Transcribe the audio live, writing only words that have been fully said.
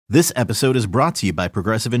This episode is brought to you by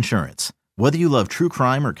Progressive Insurance. Whether you love true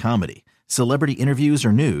crime or comedy, celebrity interviews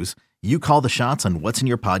or news, you call the shots on what's in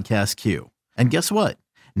your podcast queue. And guess what?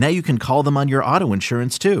 Now you can call them on your auto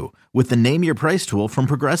insurance too with the Name Your Price tool from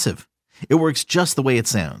Progressive. It works just the way it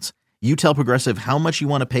sounds. You tell Progressive how much you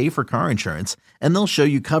want to pay for car insurance, and they'll show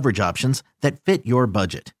you coverage options that fit your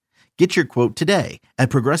budget. Get your quote today at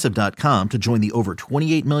Progressive.com to join the over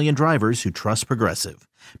 28 million drivers who trust Progressive.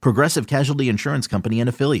 Progressive Casualty Insurance Company and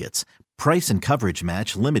Affiliates. Price and coverage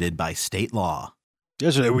match limited by state law.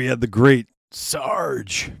 Yesterday we had the great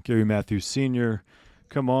Sarge, Gary Matthews Sr.,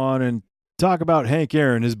 come on and talk about Hank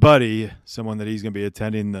Aaron, his buddy, someone that he's going to be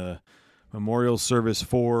attending the memorial service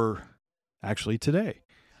for actually today.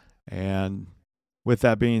 And with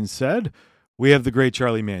that being said, we have the great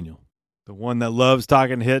Charlie Manuel, the one that loves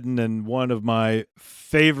talking hitting and one of my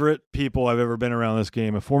favorite people I've ever been around this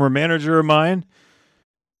game, a former manager of mine,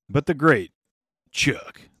 but the great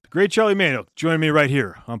Chuck. The great Charlie Manuel joining me right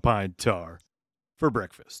here on Pine Tar for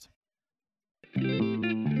breakfast. In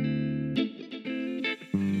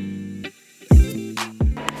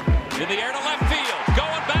the air to left field,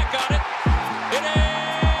 going back on it. It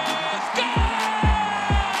is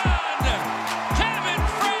gone! Kevin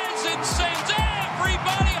Franzen sends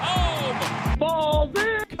everybody home. Ball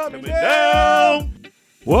there. Coming down.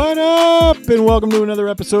 What up? And welcome to another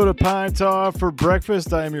episode of Pine Tar for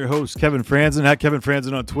breakfast. I am your host, Kevin Franzen, at Kevin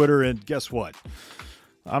Franzen on Twitter. And guess what?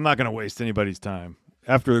 I'm not going to waste anybody's time.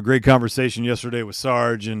 After a great conversation yesterday with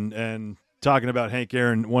Sarge and talking about Hank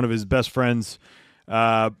Aaron, one of his best friends,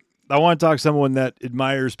 I want to talk to someone that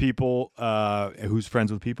admires people, who's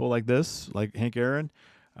friends with people like this, like Hank Aaron,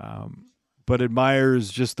 but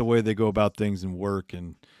admires just the way they go about things and work.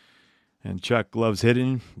 And Chuck loves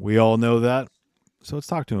hitting. We all know that. So let's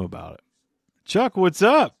talk to him about it. Chuck, what's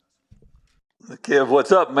up? Kev,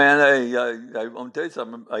 what's up, man? Hey, I want to tell you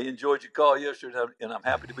something. I enjoyed your call yesterday, and I'm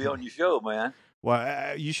happy to be on your show, man.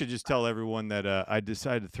 Well, you should just tell everyone that I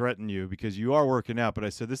decided to threaten you because you are working out, but I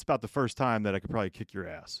said this is about the first time that I could probably kick your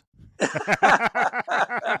ass. Hey,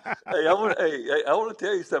 I want to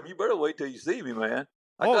tell you something. You better wait till you see me, man.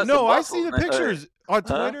 I see the pictures on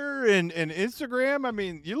Twitter and Instagram. I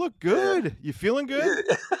mean, you look good. Yeah. You feeling good?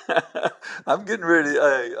 I'm getting ready.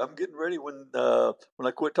 I'm getting ready when I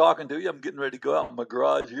quit talking to you. I'm getting ready to go out in my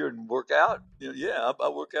garage here and work out. Yeah, I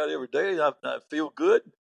work out every day. I feel good.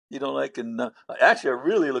 Actually, I'm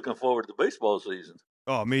really looking forward to the baseball season.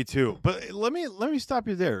 Oh, me too. But let me stop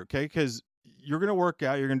you there, okay? Because you're gonna work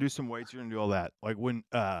out. You're gonna do some weights. You're gonna do all that. Like when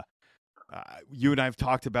you and I have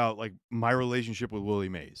talked about like my relationship with Willie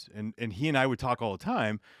Mays, and he and I would talk all the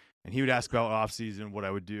time, and he would ask about off season, what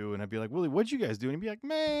I would do, and I'd be like, Willie, what'd you guys do? And he'd be like,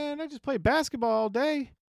 man, I just play basketball all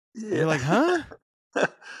day. Yeah. And you're like, huh?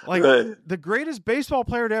 Like right. The greatest baseball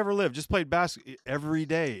player to ever live just played basketball every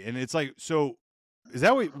day, and it's like, so is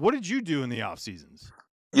that what did you do in the off seasons?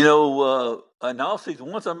 In the off season,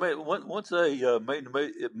 once I made the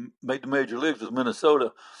major leagues with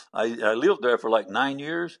Minnesota, I lived there for like 9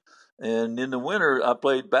 years. And in the winter, I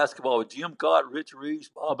played basketball with Jim Cott, Rich Reeves,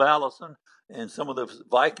 Bob Allison, and some of the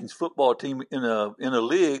Vikings football team in a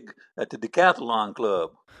league at the Decathlon Club.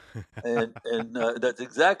 And that's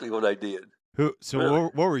exactly what I did. Really.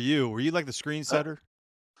 What were you? Were you like the screen setter?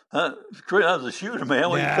 I was a shooter, man.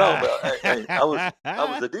 What are you talking about? I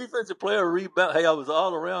was a defensive player, rebound. Hey, I was an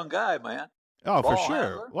all-around guy, man. Oh, for sure.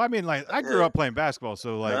 Handler. Well, I mean, like I grew up playing basketball,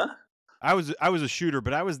 so like. Huh? I was a shooter,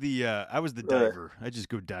 but I was the diver. I just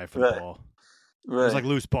go dive for the ball. Right. It was like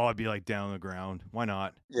loose ball. I'd be like down on the ground. Why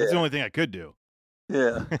not? Yeah. That's the only thing I could do.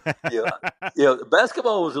 Yeah.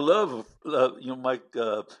 Basketball was a love of, Mike.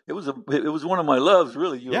 It was one of my loves,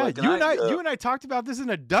 really. You and I talked about this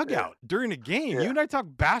in a dugout during a game. Yeah. You and I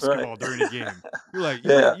talked basketball during a game. You're like,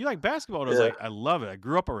 you like basketball? And I was like, I love it. I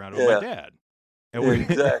grew up around it with my dad. And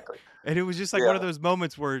exactly. And it was just like one of those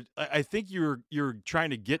moments where I think you're trying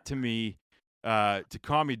to get to me to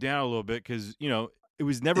calm me down a little bit because, it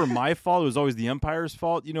was never my fault. It was always the umpire's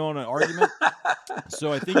fault, in an argument.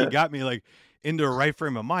 So I think you got me like into a right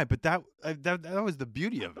frame of mind. But that was the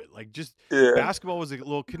beauty of it. Like just basketball was a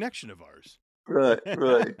little connection of ours. Right.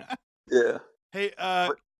 Yeah. Hey,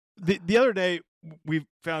 the other day we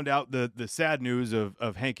found out the sad news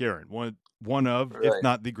of Hank Aaron, one of, if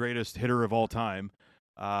not the greatest hitter of all time.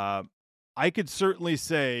 I could certainly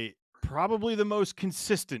say probably the most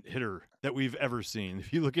consistent hitter that we've ever seen.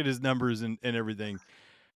 If you look at his numbers and everything,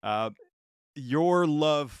 your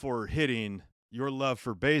love for hitting, your love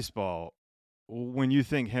for baseball, when you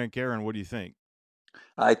think Hank Aaron, what do you think?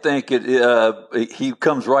 I think he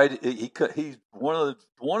comes right. He's one of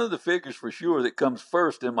the figures for sure that comes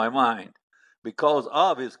first in my mind because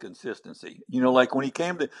of his consistency. Like when he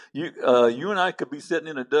came to you, you and I could be sitting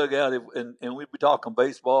in a dugout and we'd be talking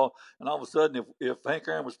baseball, and all of a sudden, if Hank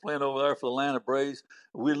Aaron was playing over there for the Atlanta Braves,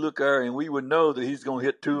 we'd look there and we would know that he's going to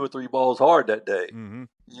hit 2 or 3 balls hard that day. Mm-hmm.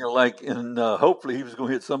 And hopefully he was going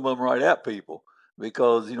to hit some of them right at people.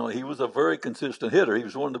 Because he was a very consistent hitter. He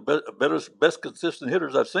was one of the best consistent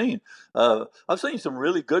hitters I've seen. I've seen some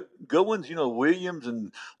really good ones. Williams,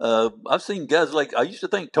 and I've seen guys like, I used to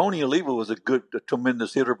think Tony Oliva was a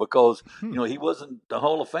tremendous hitter because he wasn't the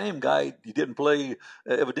Hall of Fame guy. He didn't play.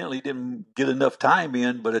 Evidently, he didn't get enough time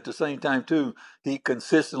in. But at the same time, too, he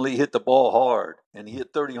consistently hit the ball hard, and he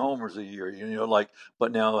hit 30 homers a year.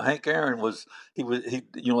 But now Hank Aaron he's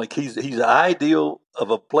the ideal of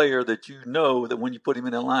a player that that when you put him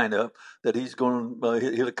in a lineup that he's going to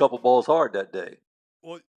hit a couple balls hard that day.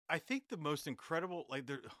 Well, I think the most incredible, I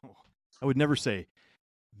would never say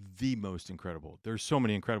the most incredible. There's so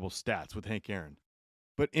many incredible stats with Hank Aaron.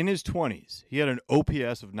 But in his 20s, he had an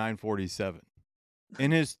OPS of 947.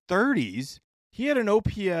 In his 30s, he had an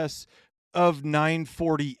OPS of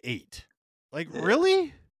 948.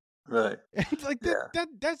 Really? Right.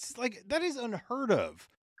 That is unheard of,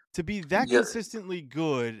 to be that consistently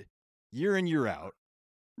good year in, year out.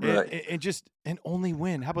 Right. And only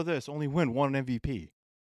win. How about this? Only win one MVP.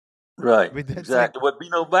 Right. Exactly. But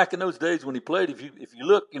back in those days when he played, if you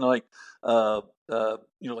look, they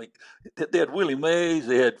had Willie Mays,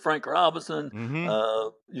 they had Frank Robinson, mm-hmm.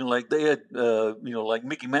 They had like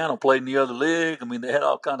Mickey Mantle played in the other league. I mean, they had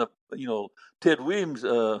all kind of Ted Williams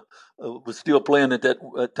was still playing at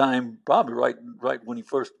that time, probably right when he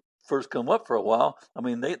first come up for a while. I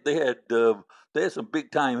mean, they had some big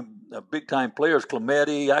time players.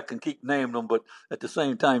 Clemente, I can keep naming them, but at the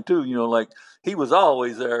same time too, he was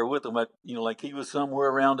always there with them. He was somewhere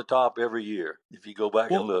around the top every year. If you go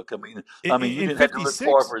back and look, you didn't have to look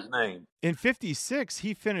far for his name. In '56,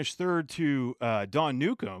 he finished third to Don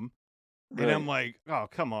Newcomb, and I'm like, oh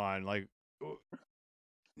come on,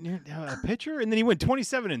 a pitcher, and then he went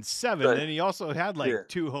 27-7, right. and he also had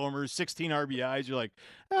 2 homers, 16 RBIs. You're like,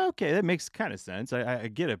 okay, that makes kind of sense. I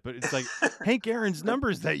get it, but it's like Hank Aaron's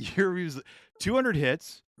numbers that year. He was 200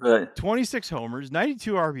 hits, right, 26 homers,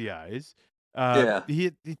 92 RBIs. He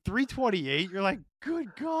hit 328. You're like,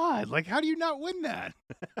 good God, how do you not win that?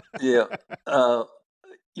 Yeah.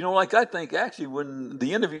 I think actually when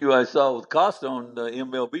the interview I saw with Costa on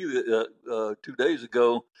MLB 2 days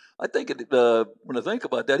ago, I think when I think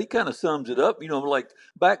about that, he kind of sums it up.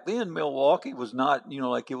 Back then Milwaukee was not,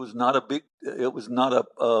 it was not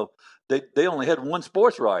they only had one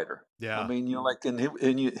sports writer. Yeah. I mean,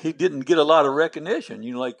 he didn't get a lot of recognition.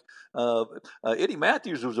 Eddie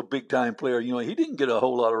Matthews was a big time player. He didn't get a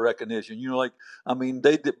whole lot of recognition.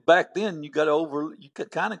 Back then you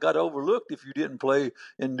kind of got overlooked if you didn't play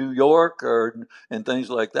in New York and things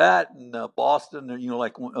like that, and Boston,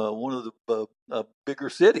 one of the bigger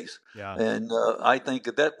cities. Yeah. And I think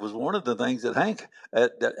that was one of the things that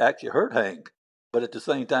that actually hurt Hank. But at the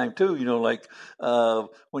same time, too,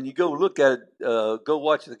 when you go look at it, go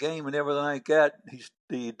watch the game and everything like that,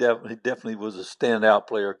 he definitely was a standout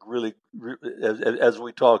player. Really, as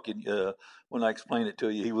we talk, when I explain it to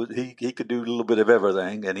you, he could do a little bit of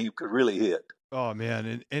everything, and he could really hit. Oh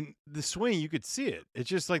man, and the swing, you could see it. It's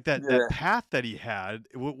just like that path that he had.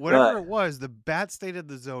 Whatever it was, the bat stayed in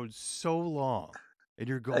the zone so long, and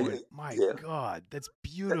you're going, my God, that's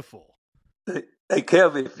beautiful. Hey,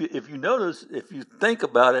 Kev, if you notice, if you think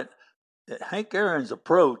about it, Hank Aaron's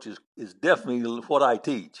approach is definitely what I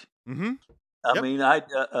teach. Mm-hmm. I mean,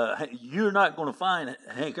 you're not going to find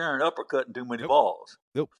Hank Aaron uppercutting too many balls.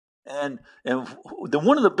 Nope. And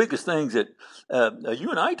one of the biggest things that you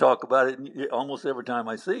and I talk about it almost every time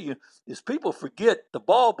I see you is people forget the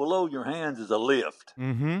ball below your hands is a lift.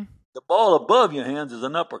 Mm-hmm. The ball above your hands is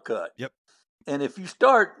an uppercut. Yep. And if you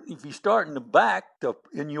start in the back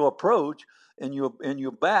in your approach, and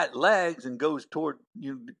your bat lags and goes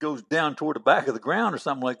down toward the back of the ground or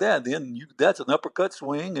something like that, then that's an uppercut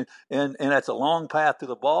swing, and that's a long path to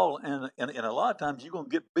the ball, and a lot of times you're gonna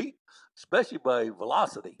get beat, especially by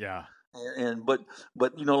velocity. Yeah. But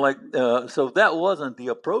so that wasn't the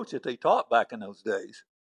approach that they taught back in those days.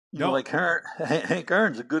 Hank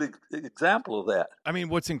Aaron's a good example of that. I mean,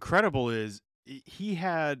 what's incredible is he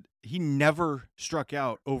never struck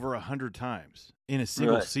out over 100 times in a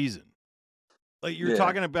single season. Like you're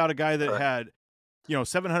talking about a guy that had,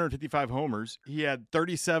 755 homers. He had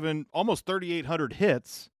almost 3,800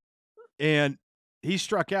 hits, and he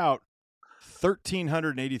struck out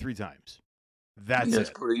 1,383 times. That's That's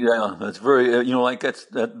it. pretty. Yeah, that's very.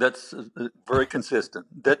 That's very consistent.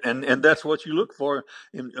 And that's what you look for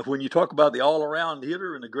when you talk about the all around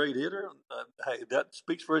hitter and a great hitter. Hey, that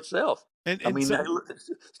speaks for itself. I And mean, so, hey,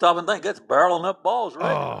 stop and think. That's barreling up balls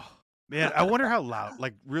regular. oh man, I wonder how loud.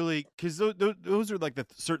 Like really, because those are like the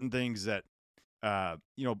certain things that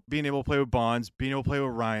being able to play with Bonds, being able to play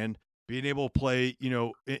with Ryan, being able to play,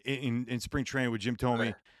 in spring training with Jim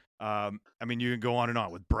Thome. I mean, you can go on and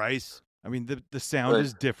on with Bryce. I mean, the sound Right.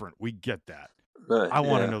 is different. We get that. Right. I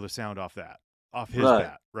want to yeah. know the sound off his Right.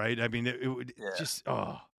 bat, right? I mean, it would Yeah. just,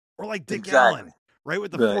 or like Dick Exactly. Allen, right?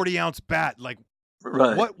 With the Right. 40-ounce bat. Like,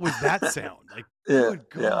 Right. what was that sound? Like, Yeah. good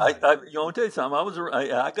Yeah. God. I want to tell you something.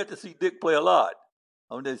 I got to see Dick play a lot.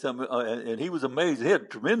 I want to tell you something, and he was amazing. He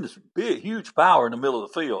had tremendous, big, huge power in the middle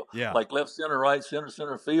of the field. Yeah. Like left center, right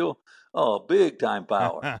center field. Oh, big time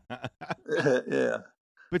power. Yeah.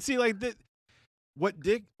 But see, like what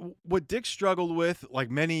Dick struggled with, like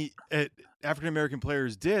many African American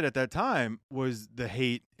players did at that time, was the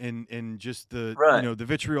hate and just the Right. the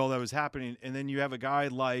vitriol that was happening. And then you have a guy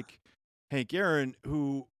like Hank Aaron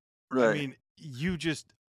who, Right. I mean,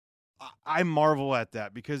 I marvel at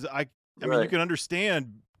that because I mean, you Right. can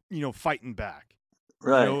understand, fighting back,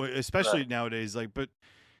 Right. especially Right. nowadays. Like, but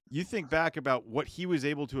you think back about what he was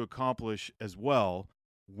able to accomplish as well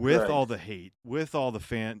with Right. all the hate, with all the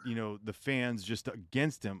the fans just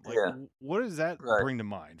against him. Like, Yeah. what does that Right. bring to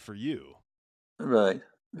mind for you? Right.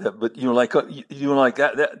 Yeah, but like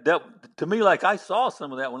that to me, like I saw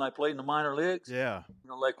some of that when I played in the minor leagues. Yeah.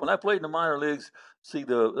 Like when I played in the minor leagues, see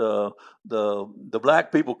the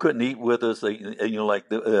black people couldn't eat with us. They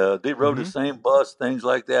they rode the same bus, things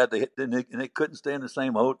like that. They couldn't stay in the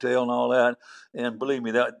same hotel and all that. And believe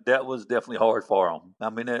me, that was definitely hard for them. I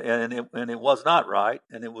mean, and it was not right.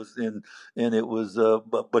 And it was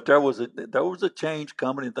but there was a change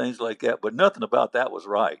coming and things like that. But nothing about that was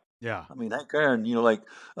right. Yeah. I mean, Hank Aaron,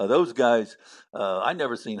 those guys, I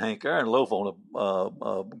never seen Hank Aaron loaf on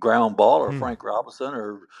a ground ball, or Frank Robinson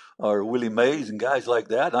or Willie Mays and guys like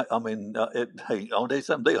that. I mean,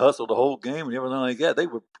 they hustled the whole game and everything like that. They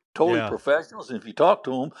were totally professionals. And if you talk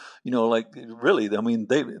to them, like really, I mean,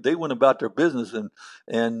 they went about their business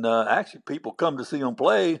and actually people come to see them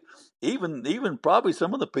play. Even probably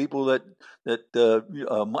some of the people that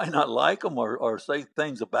might not like them or say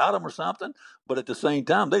things about them or something, but at the same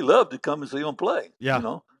time they love to come and see them play. Yeah,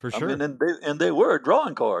 for sure. I mean, and they were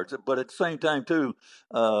drawing cards, but at the same time too,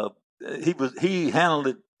 he handled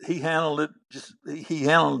it. He handled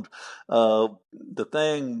the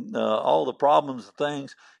thing, all the problems, the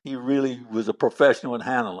things. He really was a professional in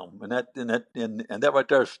handling them, and that right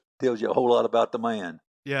there tells you a whole lot about the man.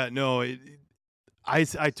 Yeah, no. I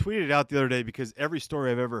tweeted out the other day because every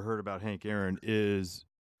story I've ever heard about Hank Aaron is,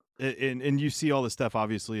 and you see all this stuff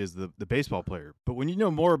obviously as the baseball player, but when you know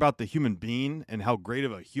more about the human being and how great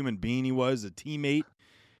of a human being he was, a teammate,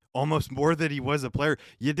 almost more than he was a player,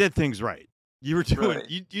 you did things right. You were doing,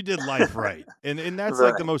 Right. you did life right, and that's Right.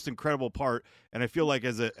 like the most incredible part. And I feel like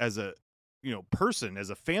as a person,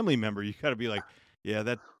 as a family member, you got to be like,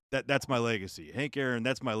 yeah, that's my legacy, Hank Aaron.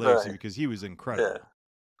 That's my legacy Right. because he was incredible.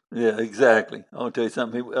 Yeah, exactly. I'll tell you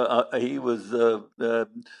something. He was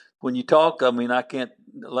when you talk. I mean, I can't.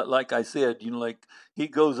 Like I said, like he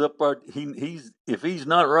goes up. He's if he's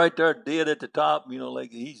not right there dead at the top,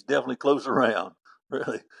 like he's definitely close around.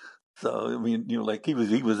 Really. So I mean, like he was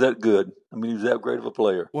that good. I mean, he was that great of a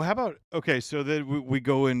player. Well, how about so then we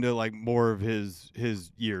go into like more of his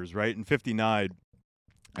years, right? In '59,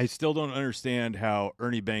 I still don't understand how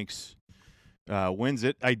Ernie Banks wins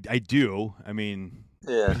it. I do. I mean.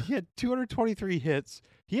 Yeah. He had 223 hits.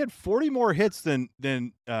 He had 40 more hits than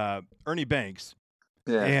Ernie Banks.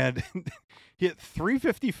 Yeah. And he hit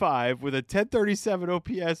 355 with a 1037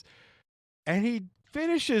 OPS. And he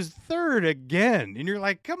finishes third again. And you're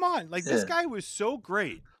like, come on. Like, this guy was so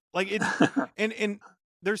great. Like, it, and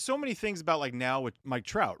there's so many things about, like, now with Mike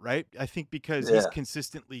Trout, right? I think because he's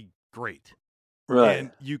consistently great. Right.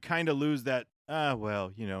 And you kind of lose that,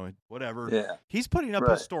 well, whatever. Yeah. He's putting up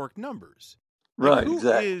historic numbers. Like, right,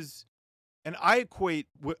 exactly. And I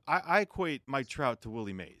equate Mike Trout to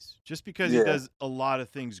Willie Mays just because he does a lot of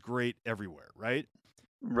things great everywhere, right?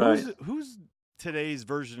 Right. Who's today's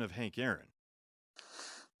version of Hank Aaron?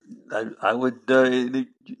 I would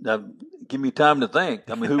give me time to think.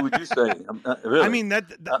 I mean, who would you say? Really? I mean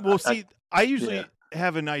I usually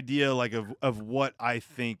have an idea like of what I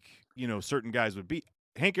think certain guys would be.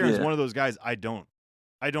 Hank Aaron's one of those guys I don't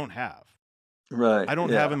have. Right. I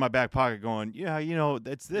don't have in my back pocket going,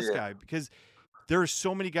 it's this guy, because there are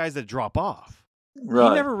so many guys that drop off. Right.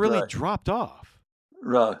 He never really dropped off.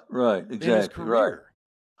 Right. In his Exactly. career.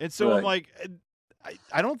 And so I'm Right. like,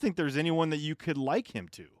 I don't think there's anyone that you could like him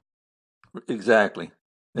to, Exactly.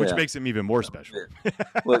 which Yeah. makes him even more special. Yeah.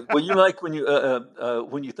 Well, you like when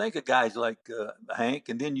you think of guys like Hank,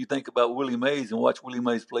 and then you think about Willie Mays and watch Willie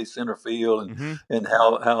Mays play center field, Hmm. and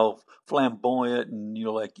how flamboyant and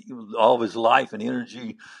like all of his life and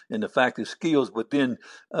energy and the fact of skills. But then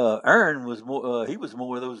Aaron was more. He was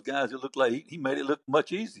more of those guys that looked like he made it look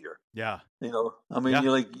much easier. Yeah. I mean, Yeah.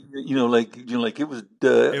 like it was.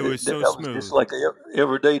 It was so that was smooth. just like an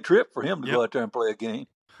everyday trip for him to Yep. go out there and play a game.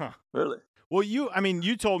 Huh. Really. Well,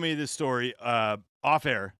 you told me this story off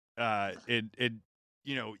air.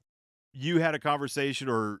 You had a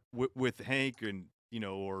conversation with Hank, and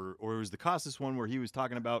or it was the Costas one where he was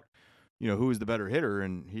talking about who was the better hitter,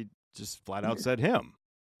 and he just flat out said him.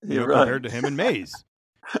 You're right. Compared to him and Mays.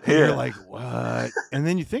 And you're like, what? And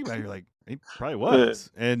then you think about it, you're like, he probably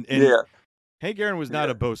was. And yeah. Hank Aaron was not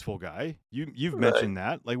Yeah. a boastful guy. You've Right. mentioned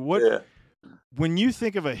that. Like, what Yeah. when you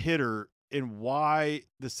think of a hitter and why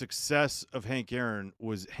the success of Hank Aaron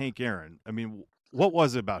was Hank Aaron, I mean, what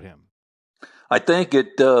was it about him? I think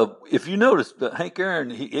if you notice, Hank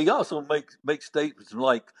Aaron, he also makes statements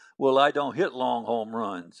like, "Well, I don't hit long home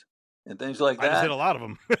runs," and things like I just that. hit a lot of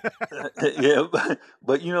them. Yeah,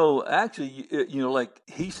 but actually, like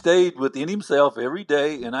he stayed within himself every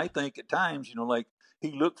day, and I think at times, like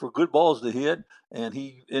he looked for good balls to hit, and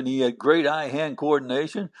he had great eye-hand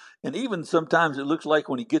coordination, and even sometimes it looks like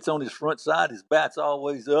when he gets on his front side, his bat's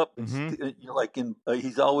always up, and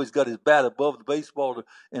he's always got his bat above the baseball,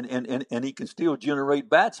 and he can still generate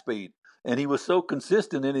bat speed. And he was so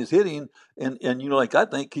consistent in his hitting, and like I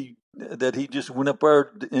think he just went up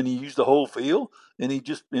there and he used the whole field, and he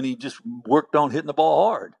just worked on hitting the ball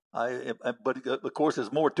hard. But of course,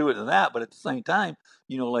 there's more to it than that. But at the same time,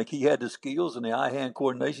 like he had the skills and the eye-hand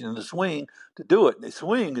coordination and the swing to do it. The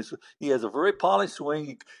swing he has a very polished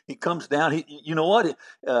swing. He comes down. You know what?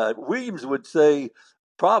 Williams would say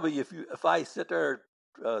probably if I sit there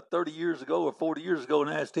 30 years ago or 40 years ago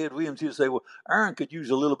and asked Ted Williams, he'd say, "Well, Aaron could use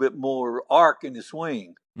a little bit more arc in the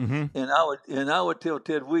swing." Mm-hmm. And I would tell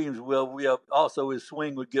Ted Williams, well, also his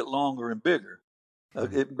swing would get longer and bigger.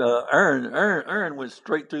 Aaron went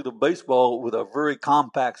straight through the baseball with a very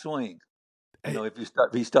compact swing. If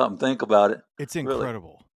you stop and think about it, It's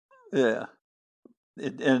incredible. Really.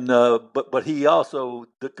 Yeah. But he also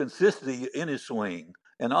the consistency in his swing,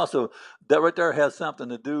 and also that right there has something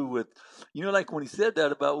to do with, like when he said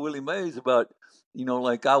that about Willie Mays about,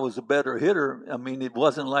 like I was a better hitter. I mean, it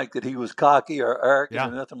wasn't like that he was cocky or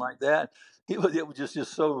arrogant or nothing like that. It was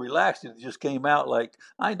just so relaxed. It just came out like,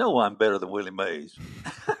 I know I'm better than Willie Mays.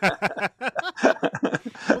 Well,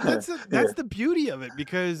 that's the beauty of it,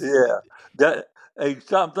 because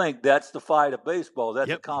some think that's the fight of baseball.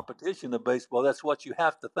 That's the competition of baseball. That's what you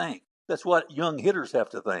have to think. That's what young hitters have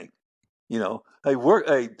to think. Hey,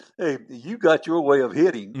 you got your way of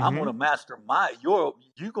hitting. Mm-hmm. I'm going to master you're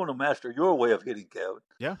going to master your way of hitting, Kevin.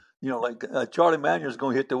 Yeah. Like Charlie Manuel's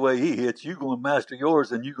going to hit the way he hits. You're going to master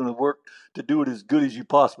yours, and you're going to work to do it as good as you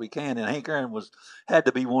possibly can. And Hank Aaron had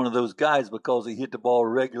to be one of those guys because he hit the ball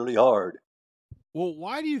regularly hard. Well,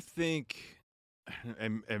 why do you think,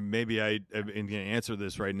 and maybe I am going to answer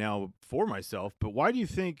this right now for myself, but why do you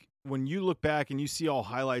think when you look back and you see all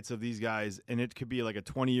highlights of these guys, and it could be like a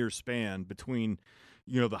 20-year span between,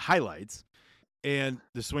 the highlights and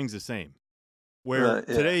the swing's the same? Where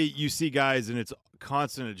today you see guys and it's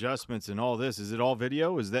constant adjustments and all this. Is it all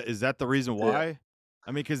video? Is that the reason why? Yeah.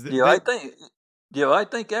 I mean, because I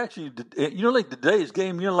think actually, like today's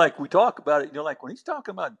game, like we talk about it, like when he's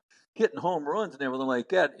talking about hitting home runs and everything like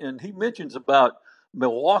that, and he mentions about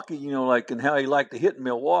Milwaukee, like and how he liked to hit in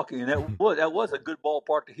Milwaukee, and that was a good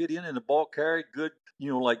ballpark to hit in, and the ball carried good,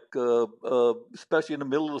 especially in the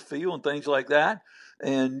middle of the field and things like that.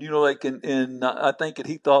 And and I think that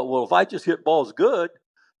he thought, well, if I just hit balls good,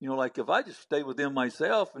 like if I just stay within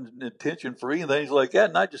myself and tension free and things like that,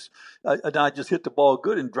 and I just hit the ball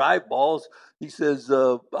good and drive balls, he says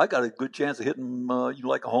I got a good chance of hitting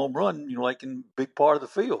like a home run, like in big part of the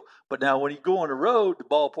field. But now when you go on the road, the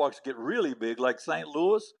ballparks get really big, like St.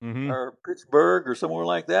 Louis or Pittsburgh or somewhere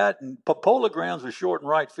like that. And Polo Grounds was short in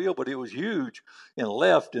right field, but it was huge in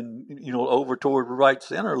left and over toward right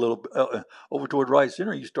center a little over toward right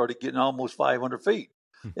center. You started getting almost 500 feet.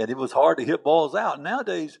 And it was hard to hit balls out.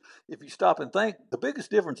 Nowadays, if you stop and think, the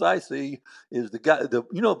biggest difference I see is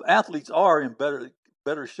athletes are in better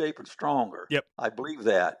better shape and stronger. Yep. I believe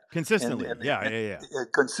that. Consistently. And Yeah.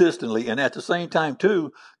 consistently. And at the same time,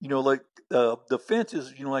 too, like the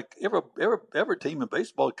fences, like every team in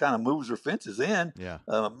baseball kind of moves their fences in. Yeah.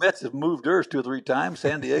 Mets have moved theirs 2 or 3 times.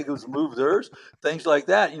 San Diego's moved theirs, things like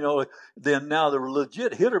that. Then now the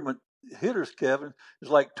legit hitters, Kevin, is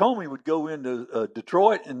like Tomey would go into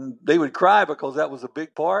Detroit and they would cry because that was a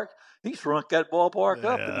big park. He shrunk that ballpark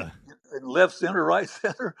up in left center, right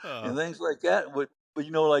center, and things like that. But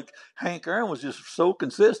like Hank Aaron was just so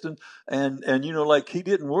consistent, and like he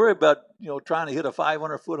didn't worry about trying to hit a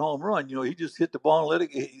 500-foot home run. He just hit the ball and let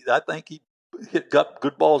it. I think he got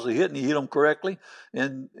good balls to hit, and he hit them correctly,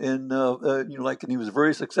 and like, and he was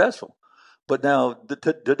very successful. But now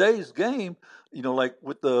today's game, like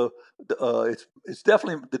with it's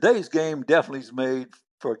definitely today's game definitely is made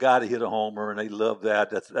for a guy to hit a homer, and they love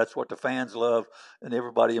that. That's what the fans love, and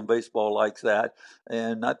everybody in baseball likes that.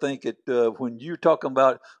 And I think when you're talking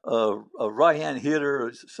about a right-hand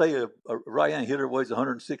hitter, say a right-hand hitter weighs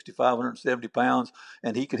 165, 170 pounds,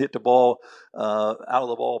 and he can hit the ball out of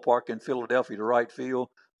the ballpark in Philadelphia to right field.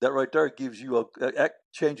 That right there gives you that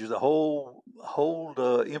changes the whole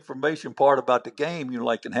information part about the game,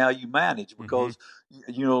 like, and how you manage, because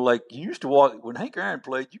like you used to walk when Hank Aaron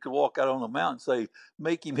played, you could walk out on the mound and say,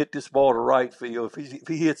 make him hit this ball to right field. If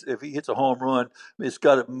he hits a home run, it's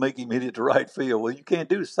got to make him hit it to right field. Well, you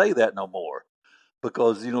can't say that no more,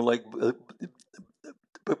 because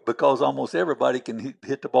because almost everybody can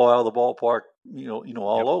hit the ball out of the ballpark,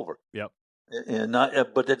 all over. Yep. And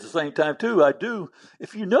but at the same time, too,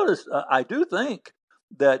 if you notice, I do think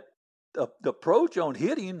that the approach on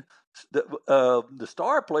hitting, the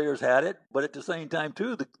star players had it, but at the same time,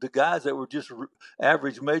 too, the guys that were just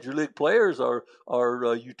average major league players are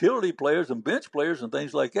utility players and bench players and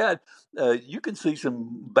things like that. You can see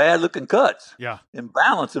some bad looking cuts, and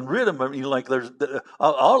balance and rhythm. I mean, like there's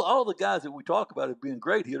all the guys that we talk about as being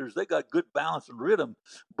great hitters, they got good balance and rhythm,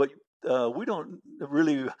 but we don't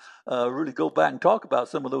really go back and talk about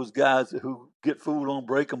some of those guys who get fooled on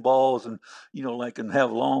breaking balls and like and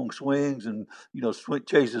have long swings and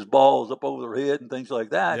chases balls up over their head and things like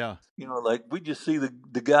that. Yeah. Like we just see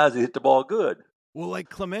the guys that hit the ball good. Well, like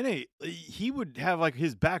Clemente, he would have like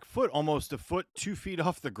his back foot almost a foot, 2 feet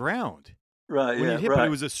off the ground. Right. When yeah. he hit, right. But it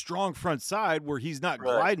was a strong front side where he's not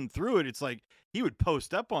gliding through it. It's like he would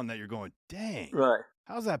post up on that. You're going, dang. Right.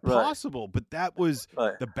 How's that possible? But that was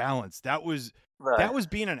the balance. That was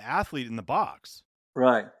being an athlete in the box.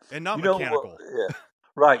 Right. And not mechanical. Yeah.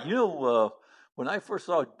 Right. When I first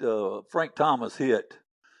saw Frank Thomas hit,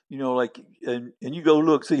 like, and you go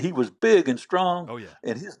look, see, he was big and strong. Oh, yeah.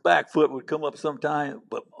 And his back foot would come up sometime.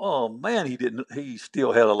 But, oh, man, he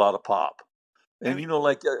still had a lot of pop. And,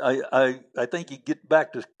 like, I think he'd get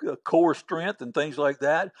back to core strength and things like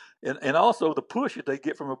that. And also the push that they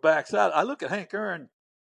get from a backside. I look at Hank Aaron.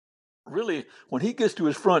 Really, when he gets to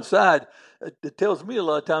his front side, it tells me a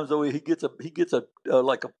lot of times though he gets a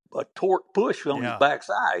like a torque push on his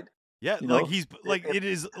backside. Yeah, like he's like it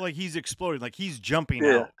is like he's exploding, like he's jumping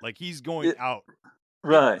out, like he's going out.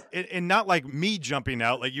 Right. And not like me jumping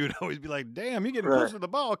out, like you would always be like, "Damn, you're getting close to the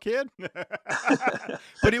ball, kid."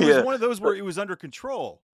 But it was one of those where it was under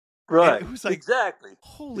control. Right. And it was like exactly.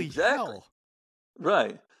 Holy hell.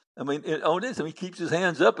 Right. I mean, he keeps his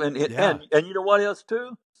hands up, and you know what else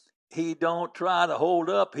too? He don't try to hold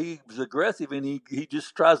up. He's aggressive, and he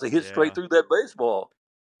just tries to hit straight through that baseball.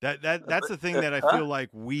 That's the thing that I feel like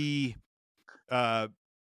we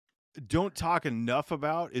don't talk enough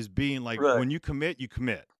about is being like when you commit, you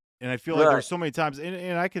commit. And I feel like there's so many times,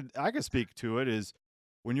 and I could speak to it, is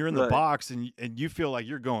when you're in the box and you feel like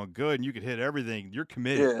you're going good and you could hit everything, you're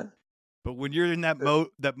committed. Yeah. But when you're in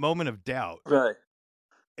that moment of doubt,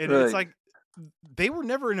 and it's like. They were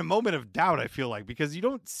never in a moment of doubt, I feel like, because you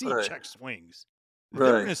don't see check swings. If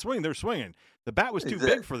they're going to swing, they're swinging. The bat was too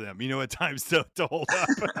big for them, at times to hold up.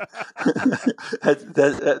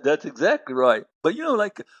 That's exactly right. But,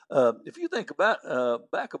 like, if you think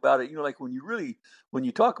back about it, like when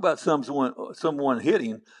you talk about someone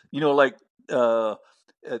hitting, like,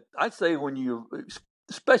 I'd say when you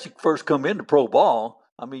especially first come into pro ball,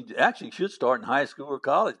 I mean, actually you should start in high school or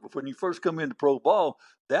college, but when you first come into pro ball,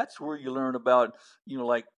 that's where you learn about,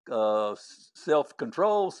 like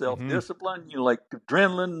self-control, self-discipline, like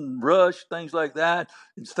adrenaline rush, things like that,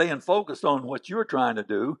 and staying focused on what you're trying to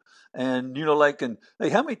do. And, and hey,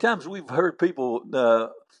 how many times we've heard people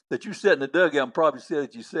that you sit in the dugout and probably said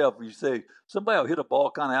it yourself, you say, somebody will hit a ball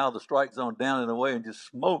kind of out of the strike zone down and away and just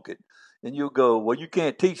smoke it. And you'll go, well, you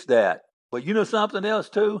can't teach that. But you know something else,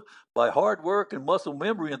 too? By hard work and muscle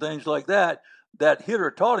memory and things like that, that hitter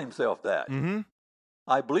taught himself that. Mm-hmm.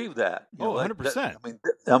 I believe that. You know, 100%.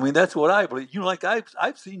 I mean, that's what I believe. You know, like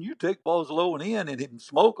I've seen you take balls low and in and hit and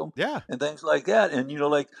smoke them, Yeah. and things like that. And you know,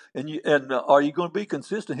 like, are you going to be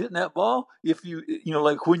consistent hitting that ball? If you know,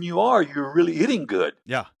 like when you are, you're really hitting good.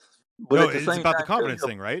 Yeah. But no, at the it's same about time, the confidence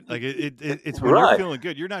thing, right? Like it's when right. you're feeling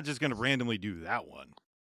good, you're not just going to randomly do that one.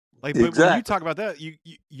 Like, but Exactly. when you talk about that,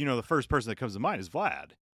 you know, the first person that comes to mind is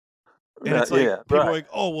Vlad. And it's like, yeah, people right. are like,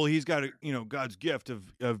 oh, well, he's got God's gift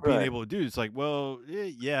of being Right. able to do it. It's like, well,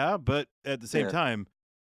 yeah, but at the same Yeah. time,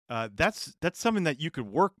 that's something that you could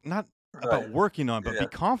work, not about Right. working on, but Yeah. be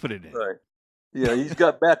confident in. Right. Yeah, he's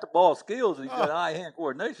got bat to ball skills, and he's got eye-hand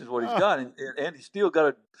coordination is what he's got, and he's still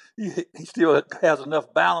got he still has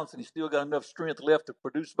enough balance, and he's still got enough strength left to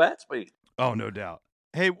produce bat speed. Oh, no doubt.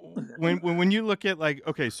 Hey, when you look at, like,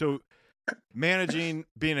 okay, so managing,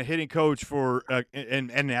 being a hitting coach for,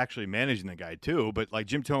 and actually managing the guy too, but like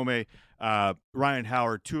Jim Thome, Ryan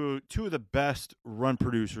Howard, two of the best run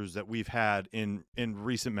producers that we've had in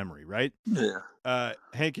recent memory, right? Yeah.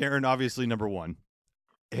 Hank Aaron, obviously number one.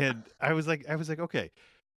 And I was like, okay,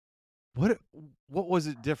 what was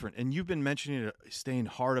it different? And you've been mentioning it, staying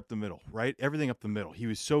hard up the middle, right? Everything up the middle. He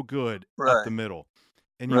was so good up the middle.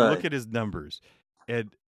 And you look at his numbers,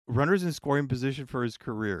 and runners in scoring position for his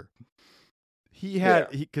career. He had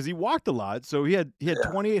because he walked a lot, so he had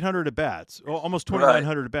 2,800 at bats, almost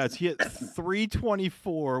 2,900 at bats. He hit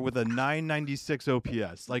 324 with a 996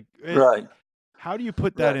 OPS. Like, how do you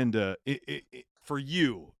put that into for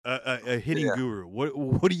you, a hitting guru?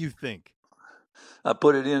 What do you think? I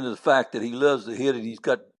put it into the fact that he loves to hit, and he's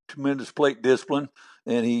got tremendous plate discipline,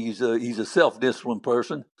 and he's a self-disciplined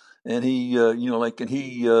person, and he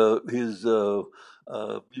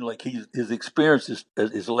his experience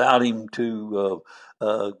has allowed him to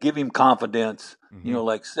give him confidence,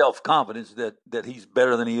 like self-confidence that he's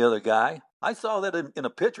better than any other guy. I saw that in a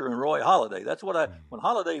pitcher in Roy Halladay. That's what when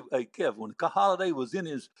Halladay was in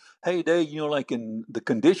his heyday, like in the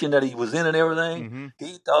condition that he was in and everything,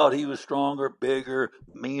 he thought he was stronger, bigger,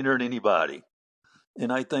 meaner than anybody.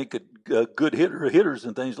 And I think good hitters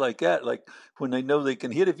and things like that, like when they know they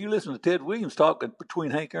can hit. If you listen to Ted Williams talking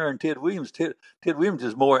between Hank Aaron and Ted Williams, Ted Williams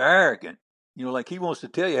is more arrogant. Like he wants to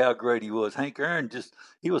tell you how great he was. Hank Aaron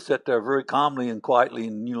he will sit there very calmly and quietly,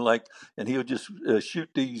 and and he'll just shoot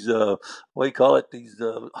these these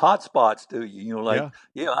hot spots to you.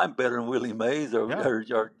 I'm better than Willie Mays, or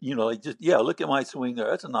look at my swing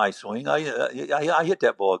there. That's a nice swing. I hit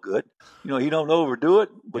that ball good. He don't overdo it,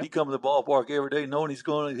 but he comes to the ballpark every day knowing he's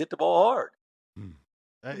going to hit the ball hard.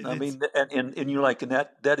 I mean, and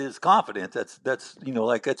that is confidence. That's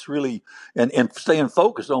really and staying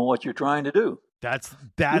focused on what you're trying to do. That's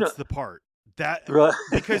the part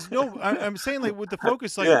because I'm saying, like, with the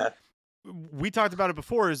focus, like we talked about it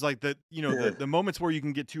before, is like the the moments where you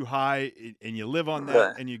can get too high and you live on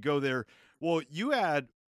that and you go there. Well, you add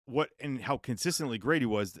how consistently great he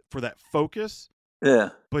was for that focus. Yeah.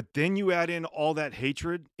 But then you add in all that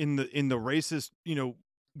hatred in the racist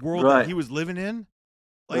world that he was living in.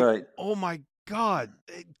 Like, oh my God,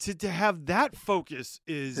 to have that focus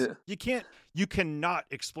is you cannot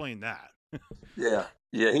explain that. Yeah.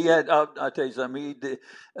 He had. I'll tell you something.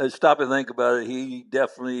 Stop and think about it. He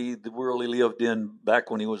definitely, the world he lived in back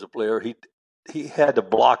when he was a player, he had to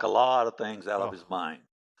block a lot of things out of his mind.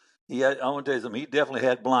 I want to tell you something. He definitely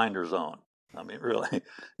had blinders on. I mean, really,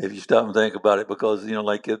 if you stop and think about it, because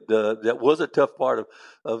that was a tough part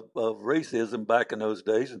of racism back in those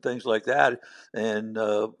days and things like that, and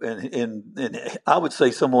I would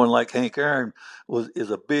say someone like Hank Aaron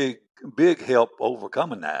is a big help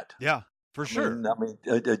overcoming that. Yeah, for sure. I mean,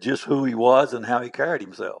 just who he was and how he carried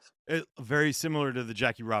himself. Very similar to the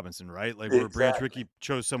Jackie Robinson, right? Like where Branch Rickey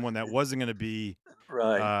chose someone that wasn't going to be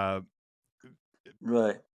right.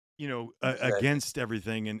 Against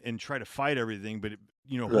everything and try to fight everything, but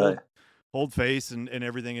hold face and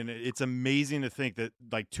everything. And it's amazing to think that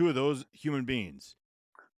like two of those human beings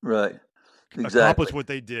accomplished what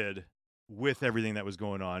they did with everything that was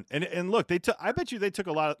going on. And look, I bet you they took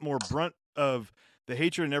a lot more brunt of the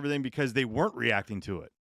hatred and everything because they weren't reacting to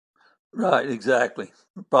it. Right. Exactly.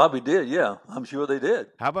 Probably did. Yeah. I'm sure they did.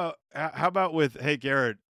 How about with Hank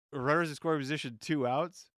Aaron, runners in scoring position, 2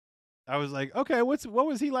 outs? I was like, okay, what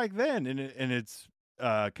was he like then? And it's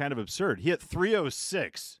kind of absurd. He hit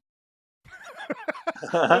 306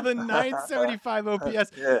 with a 975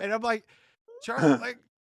 OPS, and I'm like, Charlie,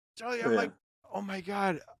 I'm like, oh my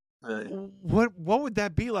God, what would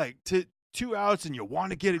that be like to 2 outs and you want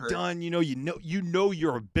to get it done? You know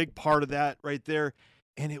you're a big part of that right there,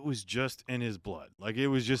 and it was just in his blood. Like, it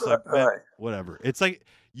was just like, man, Right. whatever. It's like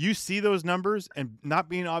you see those numbers, and not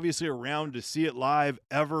being obviously around to see it live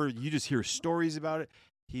ever, you just hear stories about it.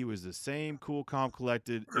 He was the same, cool, calm,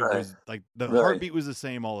 collected. It Right. was like the Right. heartbeat was the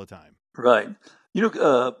same all the time. Right. When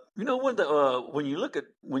you look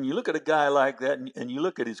at a guy like that, and you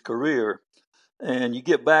look at his career, and you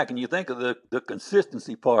get back and you think of the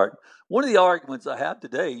consistency part. One of the arguments I have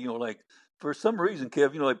today, like, for some reason,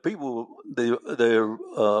 Kev, like, people, the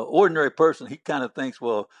ordinary person, he kind of thinks,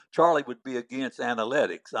 well, Charlie would be against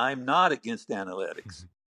analytics. I'm not against analytics,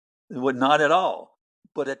 not at all.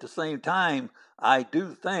 But at the same time, I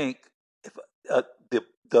do think if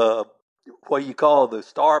the what you call the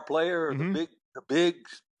star player, or Mhm. the big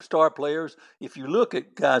star players, if you look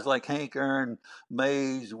at guys like Hank Aaron,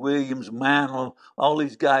 Mays, Williams, Mantle, all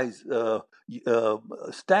these guys,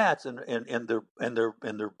 stats and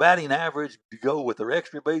their batting average to go with their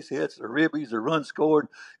extra base hits, their ribbies, their runs scored,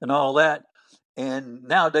 and all that. And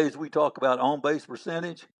nowadays we talk about on base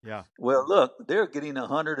percentage. Yeah. Well, look, they're getting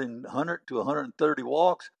 100 to 130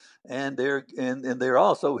 walks, and they're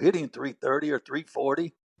also hitting 330 or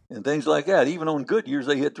 340 and things like that. Even on good years,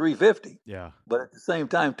 they hit 350. Yeah. But at the same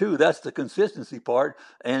time, too, that's the consistency part.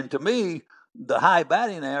 And to me, the high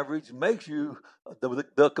batting average makes you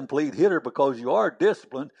the complete hitter, because you are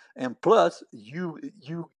disciplined, and plus you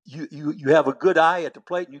have a good eye at the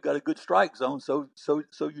plate, and you got a good strike zone, so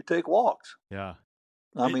you take walks. Yeah.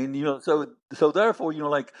 I mean, so therefore,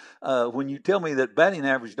 like, when you tell me that batting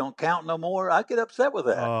average don't count no more, I get upset with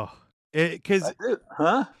that. Oh, I do.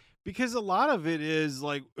 Huh? because a lot of it is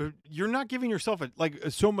like you're not giving yourself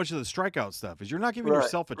so much of the strikeout stuff is you're not giving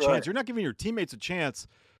yourself a chance. Right. You're not giving your teammates a chance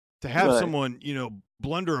to have Right. someone,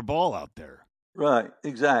 blunder a ball out there. Right.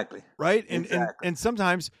 Exactly. Right. Exactly. And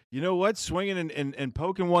sometimes, you know what, swinging and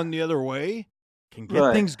poking one the other way can get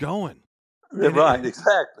Right. things going. Right.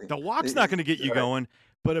 Exactly. The walk's not going to get you Right. going,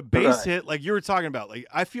 but a base Right. hit, like you were talking about, like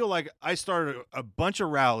I feel like I started a bunch of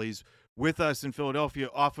rallies with us in Philadelphia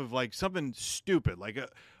off of like something stupid, like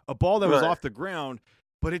a ball that was Right. off the ground,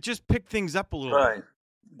 but it just picked things up a little Right. bit.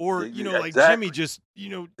 Or, Yeah, like exactly. Jimmy just,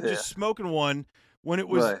 Yeah. just smoking one when it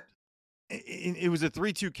was Right. it was a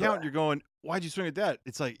 3-2 count. Right. You're going, why'd you swing at that?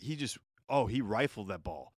 It's like he rifled that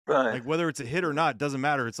ball. Right. Like whether it's a hit or not, doesn't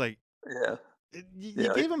matter. It's like Yeah. you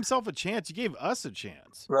Yeah. gave himself a chance. You gave us a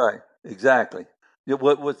chance. Right. Exactly. Yeah,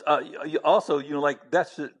 what was you also, like,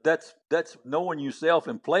 that's knowing yourself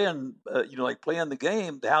and playing, like playing the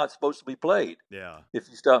game how it's supposed to be played. Yeah. If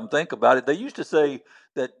you stop and think about it, they used to say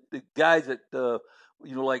that the guys that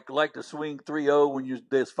like to swing 3-0 when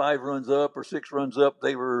there's 5 runs up or 6 runs up,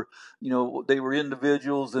 they were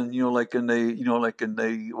individuals, and what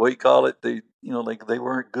you call it, they like they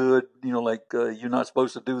weren't good, you're not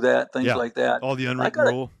supposed to do that, things Yeah. like that. All the I unwritten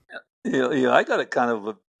gotta- rule. I got a kind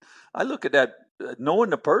of I look at that, knowing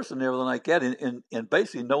the person and everything like that, and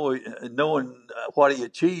basically knowing what he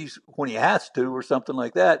achieves when he has to, or something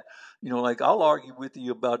like that. Like, I'll argue with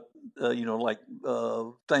you about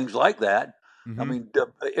things like that. I Mhm. mean,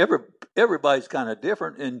 everybody's kind of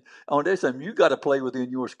different, and on this time, you got to play within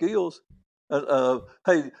your skills.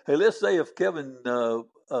 Hey, let's say if Kevin,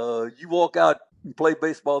 you walk out and play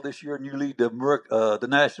baseball this year, and you lead the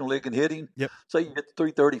National League in hitting. Yep. Say you hit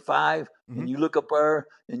 335, Mhm. and you look up there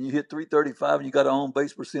and you hit 335, and you got an on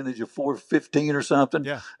base percentage of 415 or something.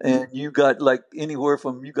 Yeah. And you got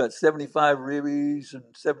you got 75 ribbies and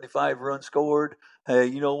 75 runs scored. Hey,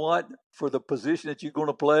 you know what? For the position that you're going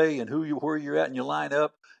to play, and where you're at in your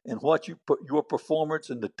lineup, and what your performance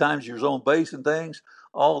and the times you're on base and things,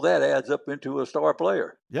 all that adds up into a star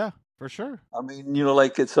player. Yeah, for sure. I mean,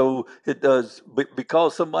 so it does,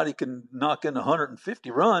 because somebody can knock in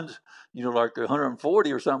 150 runs, like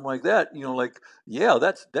 140 or something like that.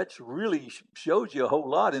 That's really shows you a whole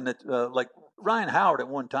lot. In that, like Ryan Howard at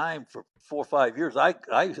one time for 4 or 5 years,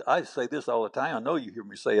 I say this all the time. I know you hear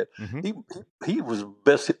me say it. Mhm. He was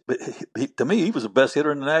best. To me, he was the best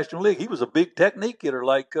hitter in the National League. He was a big technique hitter,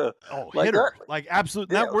 like Oh, like hitter. Utley. Like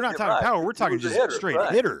absolute. Yeah, We're not yeah, talking right. power. We're He talking was a just hitter, straight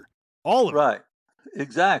right. hitter. All of it. Right.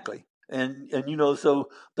 Exactly. And so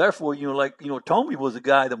therefore, Tommy was a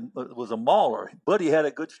guy that was a mauler, but he had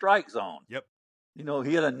a good strike zone. Yep.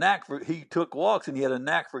 He had a knack he took walks, and he had a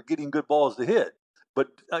knack for getting good balls to hit. But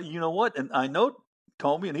you know what? And I know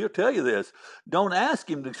Tommy, and he'll tell you this: don't ask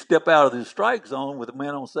him to step out of his strike zone with a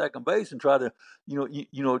man on second base and try to,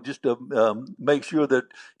 just to make sure that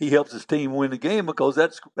he helps his team win the game, because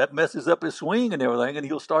that messes up his swing and everything, and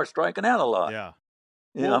he'll start striking out a lot. Yeah.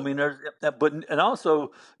 Yeah, I mean, there's that, but and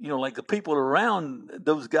also, like the people around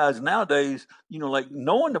those guys nowadays, like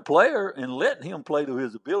knowing the player and letting him play to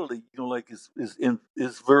his ability, like is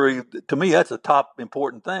very, to me, that's a top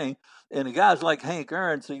important thing. And the guys like Hank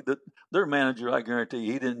Aaron, see that their manager, I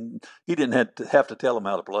guarantee he didn't have to tell them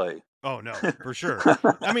how to play. Oh no, for sure.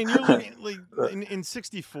 I mean, you're looking like in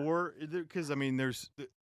 '64 because I mean,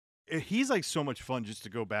 he's like so much fun just to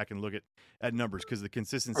go back and look at numbers because the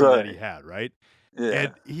consistency that he had, right?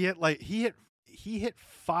 Yeah. And he hit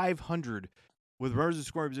 500 with runners in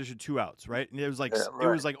scoring position, 2 outs, right? And it was like it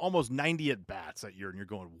was like almost 90 at bats that year, and you're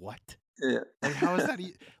going, what? Yeah. Like how is that?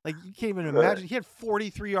 Like you can't even imagine. He had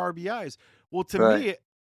 43 RBIs. Well, to me,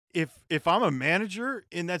 if I'm a manager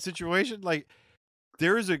in that situation, like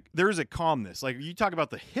there is a calmness. Like you talk about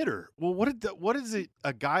the hitter. Well, what is it?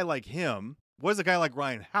 A guy like him? What does a guy like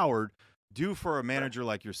Ryan Howard do for a manager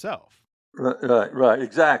like yourself? Right,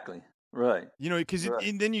 exactly. Right. Because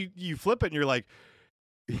then you flip it and you're like,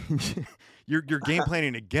 you're game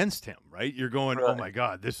planning against him, right? You're going, oh my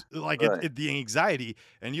God, this the anxiety,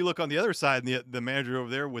 and you look on the other side, and the manager over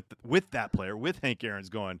there with that player, with Hank Aaron's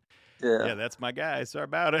going, yeah, that's my guy. Sorry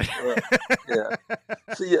about it. Yeah.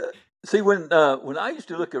 See when I used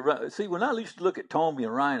to look at Tommy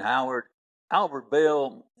and Ryan Howard, Albert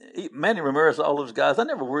Bell, Manny Ramirez, all those guys, I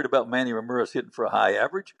never worried about Manny Ramirez hitting for a high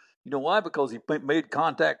average. You know why? Because he made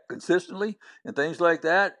contact consistently and things like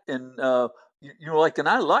that. And, and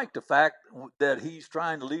I like the fact that he's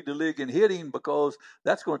trying to lead the league in hitting because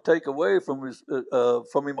that's going to take away from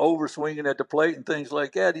him over swinging at the plate and things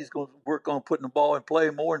like that. He's going to work on putting the ball in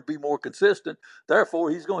play more and be more consistent.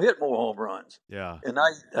 Therefore, he's going to hit more home runs. Yeah. And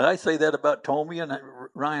I say that about Tommy and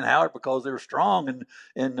Ryan Howard because they're strong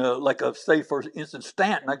and like say for instance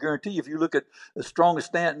Stanton. I guarantee you, if you look at as strong as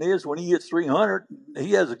Stanton is, when he hits 300,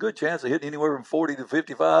 he has a good chance of hitting anywhere from 40 to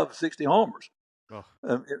 55, 60 homers. Oh.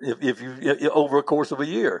 If you over a course of a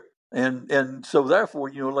year, and so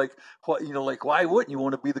therefore, why wouldn't you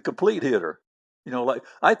want to be the complete hitter? Like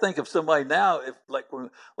I think of somebody now, if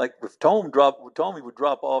Tommy would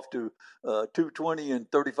drop off to 220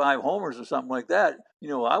 and 35 homers or something like that.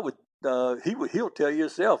 I would. He'll tell you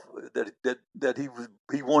himself that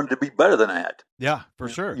he wanted to be better than that. Yeah, for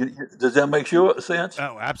sure. Does that make sense?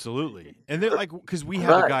 Oh, absolutely. And they're like, because we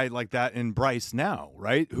have a guy like that in Bryce now,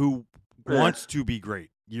 right? Who wants to be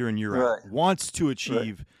great year in year out, wants to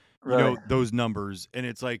achieve, those numbers, and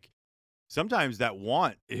it's like sometimes that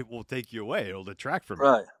it will take you away. It'll detract from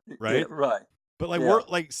it, right? Yeah, right. But like we're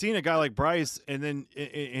like seeing a guy like Bryce, and then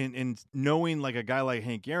and knowing like a guy like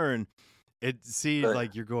Hank Aaron.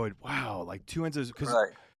 Like you're going, wow, like two ends because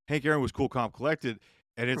Hank Aaron was cool, calm, collected,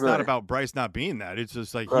 and it's not about Bryce not being that. It's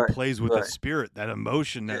just like he plays with the spirit, that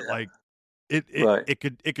emotion that like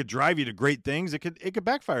it could drive you to great things. It could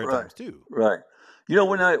backfire at times too. Right.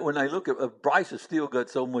 When I look at Bryce has still got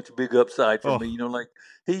so much big upside for me. Like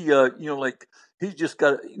he's just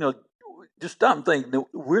got just stop and think.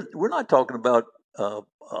 We're not talking about a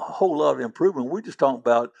whole lot of improvement. We're just talking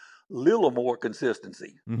about a little more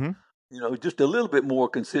consistency. Mm-hmm. Just a little bit more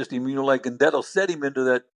consistent, and that'll set him into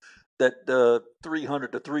that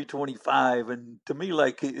 300 to 325. And to me,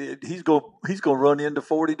 like he's going to run into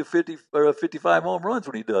 40 to 50 or 55 home runs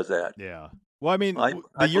when he does that. Yeah. Well, I mean,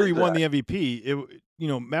 the year he won the MVP,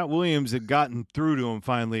 Matt Williams had gotten through to him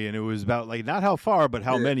finally, and it was about like not how far, but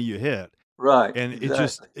how many you hit. Right. And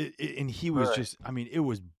exactly. And he was just, I mean, it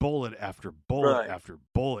was bullet after bullet after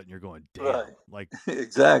bullet, and you're going, damn, like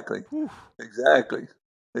exactly, whew. Exactly.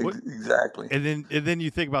 Exactly. And then you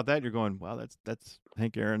think about that, and you're going, wow, that's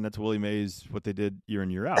Hank Aaron, that's Willie Mays, what they did year in,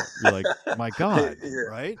 year out. You're like, my God,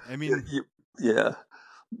 right? I mean, yeah.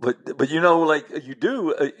 But like you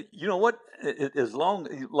do, what? As long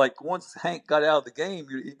like once Hank got out of the game,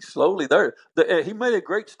 slowly he made a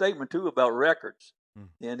great statement too about records,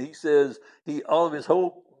 and he says all of his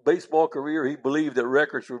whole baseball career he believed that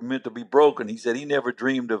records were meant to be broken. He said he never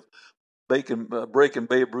dreamed of breaking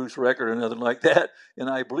Babe Ruth's record or nothing like that, and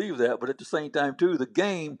I believe that. But at the same time, too, the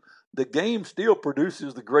game still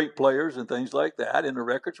produces the great players and things like that, and the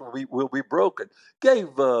records will be broken.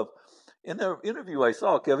 In the interview I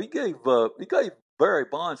saw, Kev, he gave Barry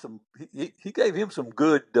Bonds he gave him some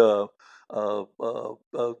good, like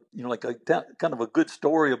a kind of a good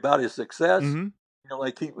story about his success. Mm-hmm.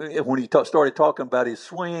 Like when he started talking about his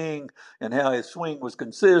swing and how his swing was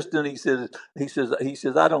consistent, he says,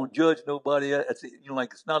 I don't judge nobody. It's,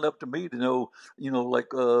 it's not up to me to know,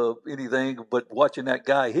 anything but watching that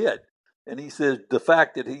guy hit. And he says the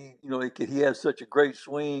fact that he has such a great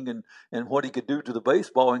swing and what he could do to the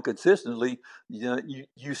baseball and consistently, you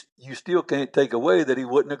still can't take away that he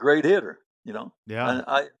wasn't a great hitter. Yeah. And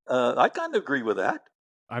I kind of agree with that.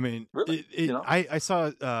 I mean, Really? I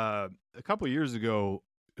saw a couple of years ago,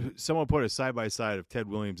 someone put a side by side of Ted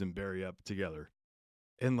Williams and Barry Up together,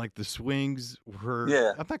 and like the swings were,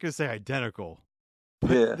 Yeah. I'm not going to say identical,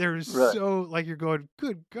 but Yeah. they're Right. so like you're going,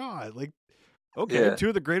 good God, like okay, Yeah. two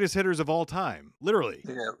of the greatest hitters of all time, literally,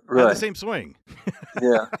 Yeah. had Right. the same swing.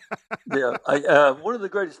 Yeah. Yeah. One of the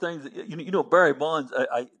greatest things, Barry Bonds.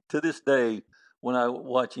 I to this day, when I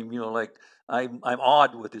watch him, like I'm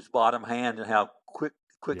awed with his bottom hand and how quick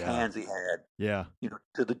Yeah. hands he had. Yeah,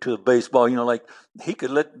 To the baseball, like he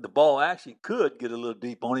could let the ball actually could get a little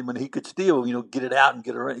deep on him, and he could still, get it out and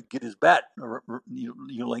get his bat,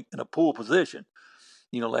 like in a pull position.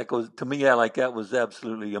 Like to me, that was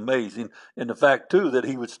absolutely amazing, and the fact too that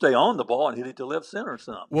he would stay on the ball and hit it to left center or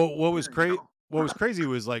something. Well, what was crazy? What was crazy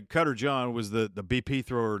was like Cutter John was the BP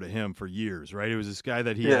thrower to him for years, right? It was this guy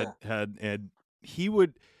that he had, and he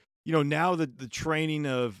would, now the training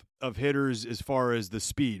of hitters as far as the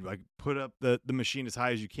speed, like put up the machine as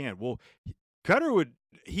high as you can. Well, Cutter would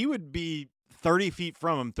be 30 feet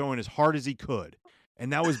from him throwing as hard as he could,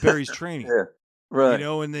 and that was Barry's training. Yeah, right.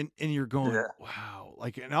 And you're going, wow,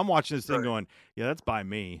 like, and I'm watching this thing going, yeah, that's by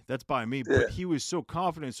me. Yeah. But he was so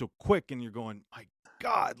confident, so quick, and you're going, my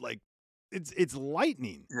God, like it's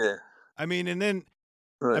lightning. Yeah. I mean, and then,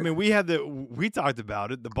 Right. I mean, we talked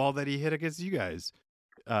about it, the ball that he hit against you guys,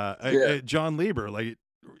 John Lieber, like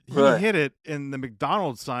he hit it and the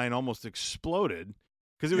McDonald's sign almost exploded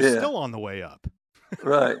because it was still on the way up.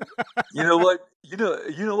 Right. You know what? You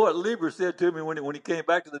know what Lieber said to me when he came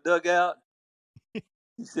back to the dugout?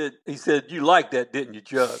 He said, "You liked that, didn't you,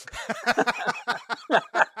 Chuck?"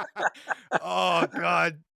 Oh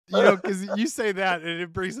God. Because you say that and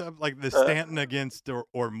it brings up like the Stanton against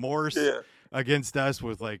or Morse against us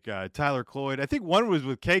with like Tyler Cloyd. I think one was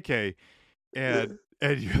with KK, and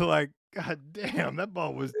you're like, God damn, that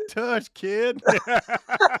ball was touched, kid.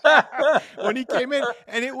 When he came in,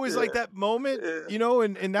 and it was like that moment,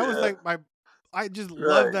 and that was like I just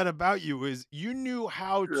love that about you is you knew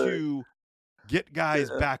how to get guys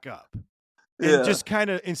back up. And just kind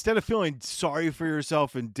of, instead of feeling sorry for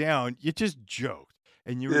yourself and down, you just joked.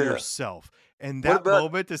 And you were yourself. And that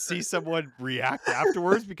moment to see someone react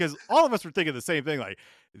afterwards, because all of us were thinking the same thing, like,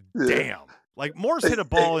 damn. Like Morse hit a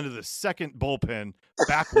ball into the second bullpen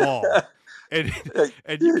back wall. And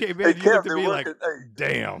you came in and you looked at me like,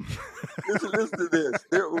 damn. Listen to this.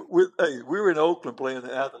 We were in Oakland playing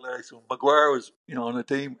the Athletics. McGuire was, on the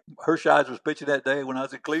team. Hershiser was pitching that day when I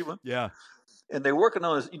was in Cleveland. Yeah. And they working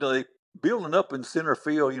on this, they building up in center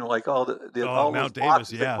field, like all all Mount those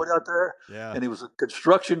boxes Davis, they put out there. Yeah. And there was a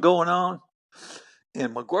construction going on.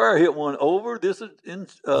 And McGuire hit one over. This is in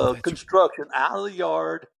construction out of the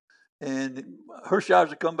yard. And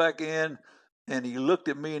Hershiser come back in, and he looked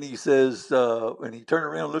at me and he says, and he turned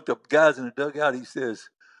around and looked up guys in the dugout. He says,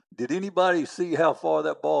 "Did anybody see how far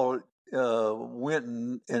that ball went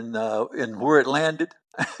and where it landed?"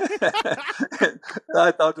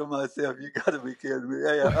 I thought to myself, "You got to be kidding me!"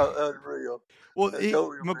 Hey, unreal. Well,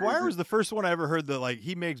 McGuire was the first one I ever heard that like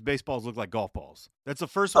he makes baseballs look like golf balls. That's the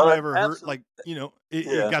first one I ever heard. Like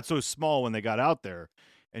it got so small when they got out there,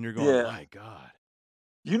 and you're going, "My God."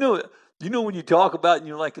 You know when you talk about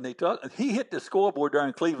and and they talk. He hit the scoreboard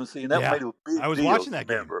during Cleveland, and that made a big deal. I was watching that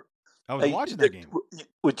game. Watching that game.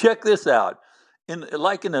 Well, check this out.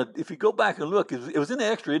 If you go back and look, it was in the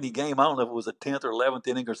extra inning game. I don't know if it was the 10th or 11th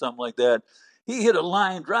inning or something like that. He hit a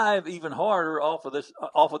line drive even harder off of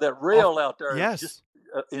that rail out there. Yes. Just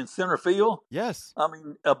in center field. Yes. I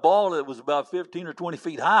mean, a ball that was about 15 or 20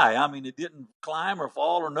 feet high. I mean, it didn't climb or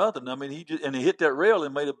fall or nothing. I mean, he hit that rail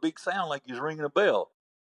and made a big sound like he was ringing a bell.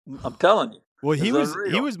 I'm telling you. Well, he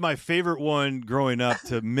was my favorite one growing up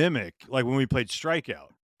to mimic, like when we played Strikeout.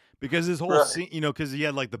 Because his whole scene, because he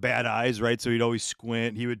had like the bad eyes, right? So he'd always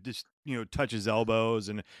squint. He would just, touch his elbows,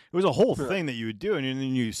 and it was a whole thing that you would do. And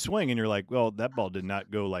then you swing, and you're like, well, that ball did not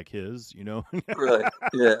go like his, Right.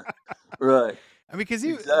 Yeah. Right. I mean, because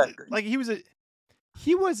he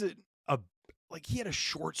had a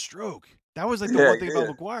short stroke. That was like the one thing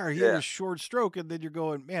about McGuire. He had a short stroke, and then you're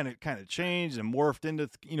going, man, it kind of changed and morphed into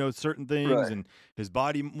certain things, and his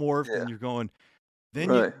body morphed, and you're going.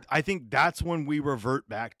 Then I think that's when we revert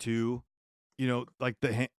back to, like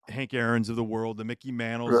the Hank Aaron's of the world, the Mickey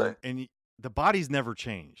Mantles, and the body's never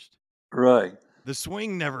changed. Right. The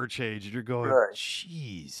swing never changed. You're going,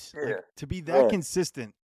 jeez. Yeah. Like, to be that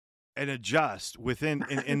consistent and adjust within,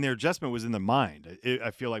 and their adjustment was in the mind.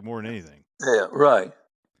 I feel like more than anything. Yeah. Right.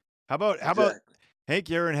 How about Hank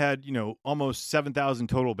Aaron had, almost 7,000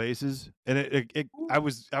 total bases, and I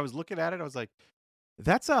was looking at it. I was like,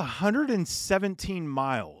 that's 117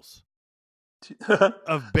 miles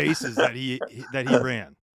of bases that he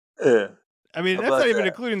ran. Yeah. I mean, How that's about not even that?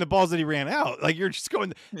 including the balls that he ran out. Like, you're just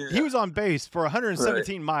going. Yeah. He was on base for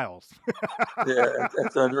 117 miles. Yeah,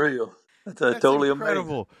 that's unreal. That's That's totally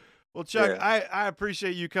incredible. Well, Chuck, Yeah. I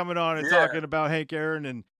appreciate you coming on and Yeah. talking about Hank Aaron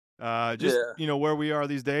and just where we are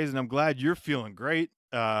these days. And I'm glad you're feeling great.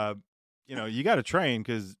 You got to train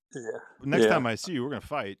because amazing. next time I see you, we're gonna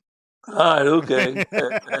fight. All right, okay.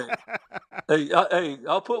 Hey,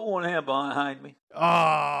 I'll put one hand behind me.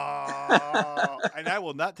 Oh, and I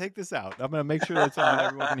will not take this out. I'm gonna make sure that's on.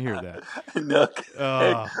 Everyone can hear that. No.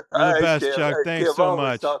 You're the best, Kev. Chuck. Hey, Thanks Kev, so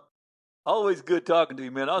much. Always good talking to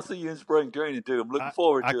you, man. I'll see you in spring training too. I'm looking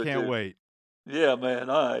forward to it. I can't too. wait. Yeah, man.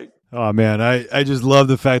 All right. Oh, man, I just love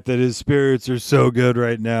the fact that his spirits are so good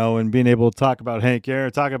right now, and being able to talk about Hank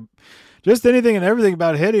Aaron, just anything and everything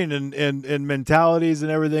about hitting and mentalities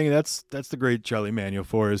and everything. That's the great Charlie Manuel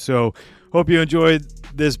for us. So hope you enjoyed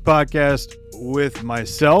this podcast with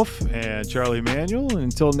myself and Charlie Manuel.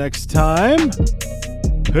 Until next time,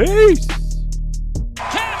 peace.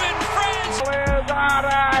 Kevin Franz is out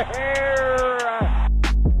of here.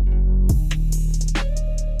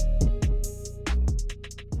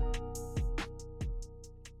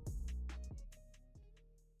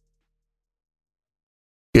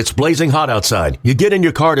 It's blazing hot outside. You get in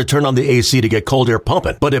your car to turn on the AC to get cold air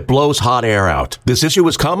pumping, but it blows hot air out. This issue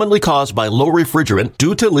is commonly caused by low refrigerant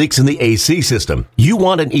due to leaks in the AC system. You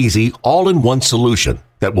want an easy, all-in-one solution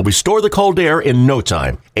that will restore the cold air in no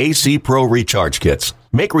time. AC Pro Recharge Kits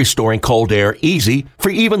make restoring cold air easy for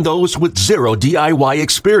even those with zero DIY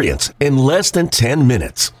experience in less than 10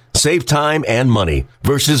 minutes. Save time and money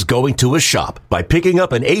versus going to a shop by picking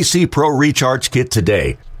up an AC Pro Recharge Kit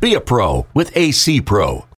today. Be a pro with AC Pro.